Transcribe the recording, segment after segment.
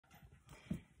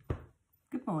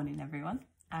morning everyone,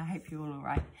 I hope you're all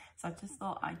right. So I just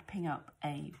thought I'd ping up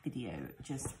a video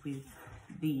just with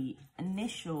the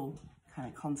initial kind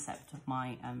of concept of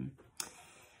my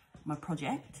my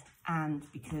project, and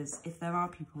because if there are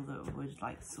people that would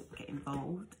like to sort of get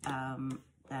involved,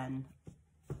 then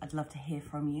I'd love to hear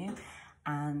from you,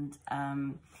 and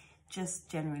just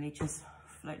generally just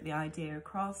float the idea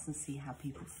across and see how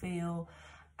people feel.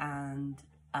 And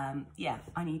yeah,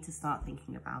 I need to start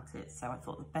thinking about it, so I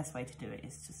thought the best way to do it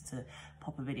is just to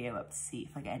pop a video up to see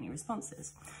if I get any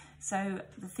responses. So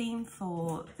the theme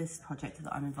for this project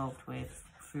that I'm involved with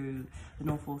through the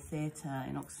Northwall Theatre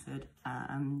in Oxford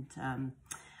and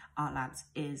Art Labs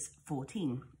is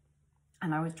 14,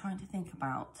 and I was trying to think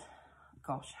about,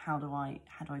 gosh, how do I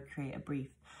create a brief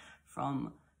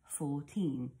from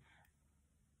 14?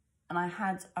 And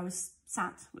I was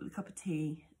sat with a cup of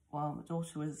tea while my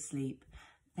daughter was asleep,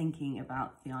 thinking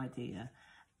about the idea,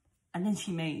 and then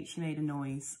she made a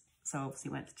noise, so I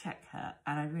obviously went to check her,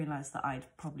 and I realised that I'd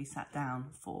probably sat down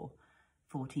for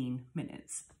 14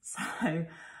 minutes. So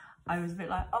I was a bit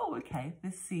like, oh, okay,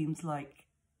 this seems like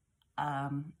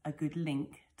a good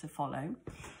link to follow.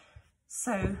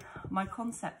 So my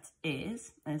concept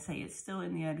is, and I say it's still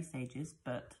in the early stages,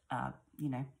 but you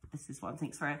know, this is what I'm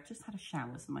thinking. Sorry, I've just had a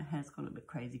shower, so my hair's gone a bit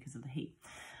crazy because of the heat.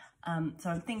 So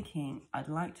I'm thinking I'd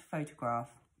like to photograph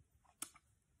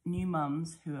new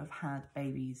mums who have had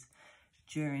babies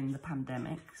during the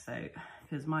pandemic. So,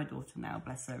 because my daughter now,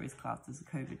 bless her, is classed as a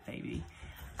COVID baby.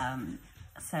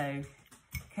 So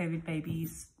COVID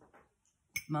babies,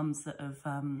 mums that have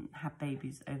had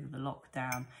babies over the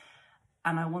lockdown.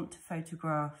 And I want to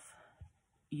photograph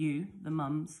you, the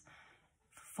mums,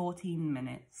 for 14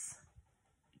 minutes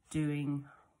doing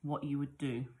what you would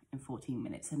do in 14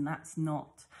 minutes. And that's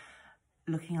not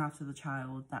looking after the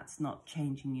child, that's not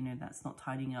changing, you know, that's not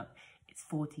tidying up. It's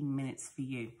 14 minutes for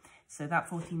you. So that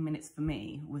 14 minutes for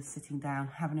me was sitting down,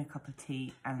 having a cup of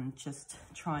tea and just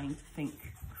trying to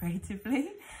think creatively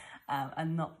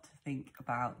and not to think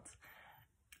about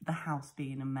the house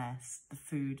being a mess, the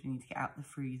food I need to get out the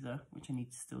freezer, which I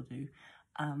need to still do.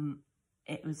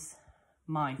 It was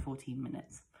my 14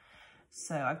 minutes.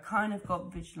 So I've kind of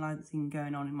got visualizing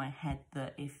going on in my head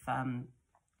that if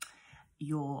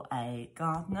you're a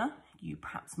gardener, you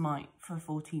perhaps might, for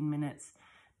 14 minutes,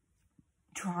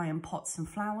 try and pot some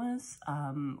flowers,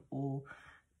 or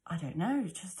I don't know,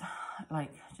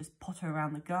 just potter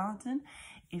around the garden.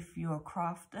 If you're a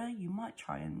crafter, you might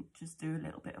try and just do a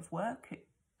little bit of work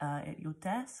at your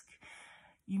desk.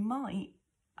 You might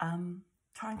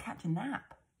try and catch a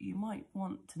nap. You might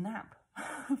want to nap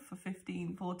for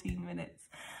 14 minutes,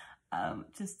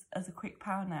 just as a quick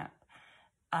power nap.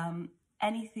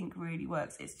 Anything really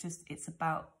works. It's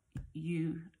about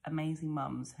you amazing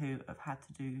mums who have had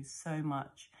to do so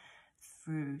much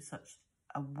through such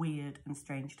a weird and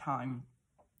strange time,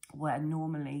 where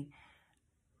normally,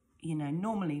 you know,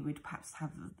 we'd perhaps have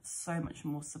so much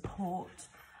more support.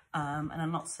 And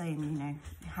I'm not saying, you know,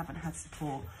 you haven't had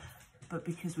support, but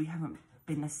because we haven't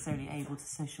been necessarily able to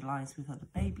socialise with other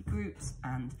baby groups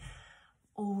and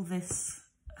all this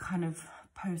kind of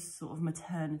post sort of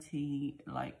maternity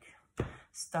like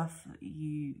stuff that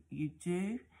you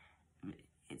do,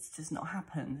 it's just not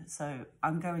happened. So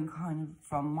I'm going kind of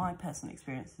from my personal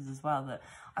experiences as well, that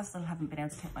I still haven't been able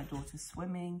to take my daughter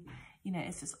swimming. You know,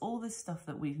 it's just all this stuff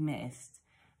that we've missed.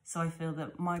 So I feel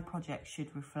that my project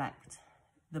should reflect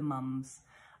the mums,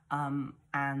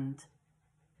 and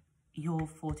your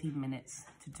 14 minutes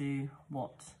to do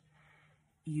what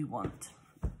you want,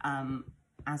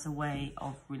 as a way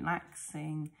of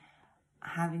relaxing,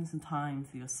 having some time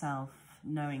for yourself,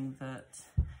 knowing that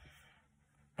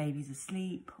baby's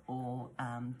asleep, or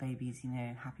baby's, you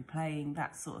know, happy playing,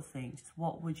 that sort of thing. Just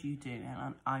what would you do?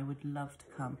 And I would love to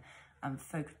come and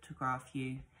photograph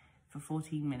you for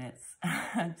 14 minutes,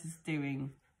 just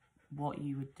doing what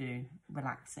you would do,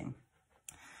 relaxing.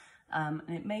 And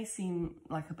it may seem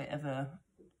like a bit of a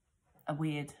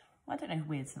weird, I don't know if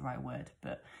weird's the right word,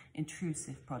 but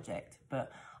intrusive project,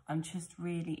 but I'm just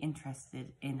really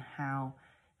interested in how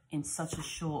in such a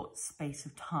short space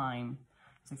of time,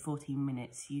 so 14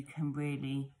 minutes, you can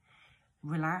really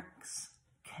relax,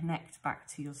 connect back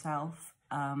to yourself,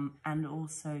 and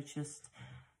also just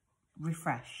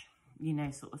refresh, you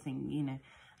know, sort of thing. You know,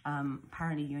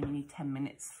 apparently you only need 10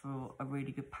 minutes for a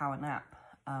really good power nap,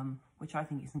 which I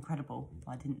think is incredible.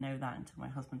 I didn't know that until my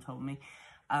husband told me,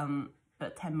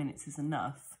 but 10 minutes is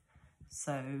enough,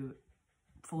 so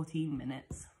 14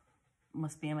 minutes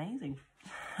must be amazing.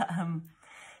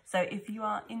 So if you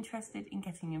are interested in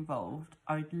getting involved,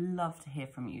 I would love to hear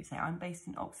from you. So I'm based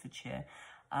in Oxfordshire.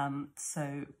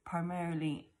 So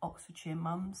primarily Oxfordshire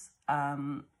Mums.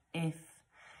 If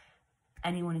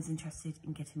anyone is interested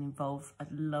in getting involved,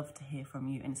 I'd love to hear from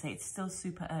you. And say it's still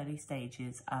super early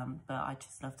stages, but I'd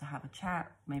just love to have a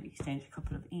chat, maybe exchange a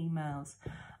couple of emails,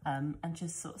 and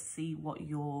just sort of see what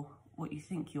you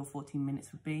think your 14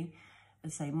 minutes would be.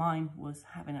 As I say, mine was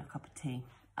having a cup of tea,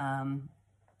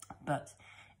 but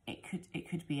it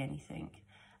could be anything.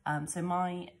 So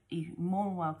you're more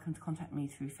than welcome to contact me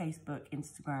through Facebook,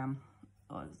 Instagram,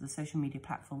 or the social media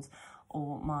platforms,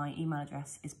 or my email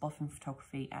address is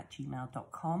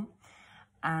boffinphotography@gmail.com.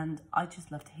 And I'd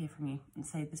just love to hear from you and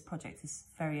say this project is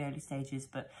very early stages,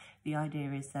 but the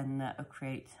idea is then that I'll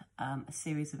create a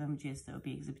series of images that will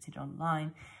be exhibited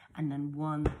online, and then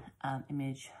one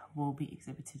image will be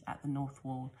exhibited at the North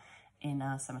Wall in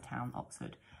Summertown,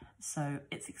 Oxford. So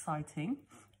it's exciting,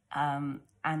 and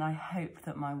I hope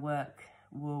that my work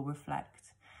will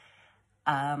reflect.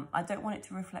 I don't want it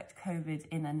to reflect COVID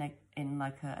in a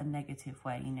negative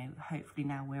way. You know, hopefully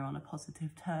now we're on a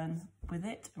positive turn with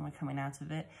it and we're coming out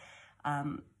of it.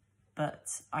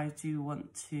 But I do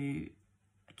want to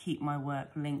keep my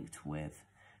work linked with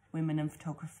women in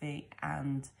photography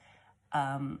and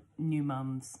new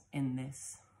mums in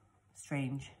this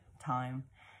strange time,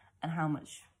 and how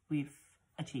much we've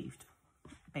achieved,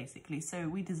 basically. So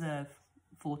we deserve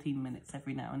 14 minutes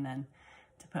every now and then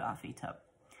to put our feet up.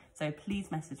 So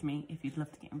please message me if you'd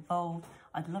love to get involved.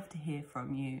 I'd love to hear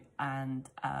from you, and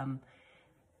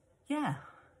yeah,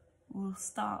 we'll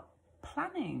start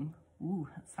planning. Ooh,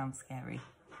 that sounds scary.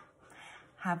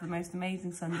 Have the most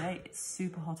amazing Sunday. It's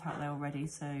super hot out there already,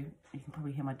 so you can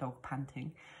probably hear my dog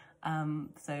panting.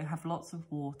 So have lots of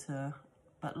water,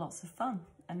 but lots of fun,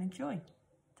 and enjoy.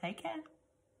 Take care.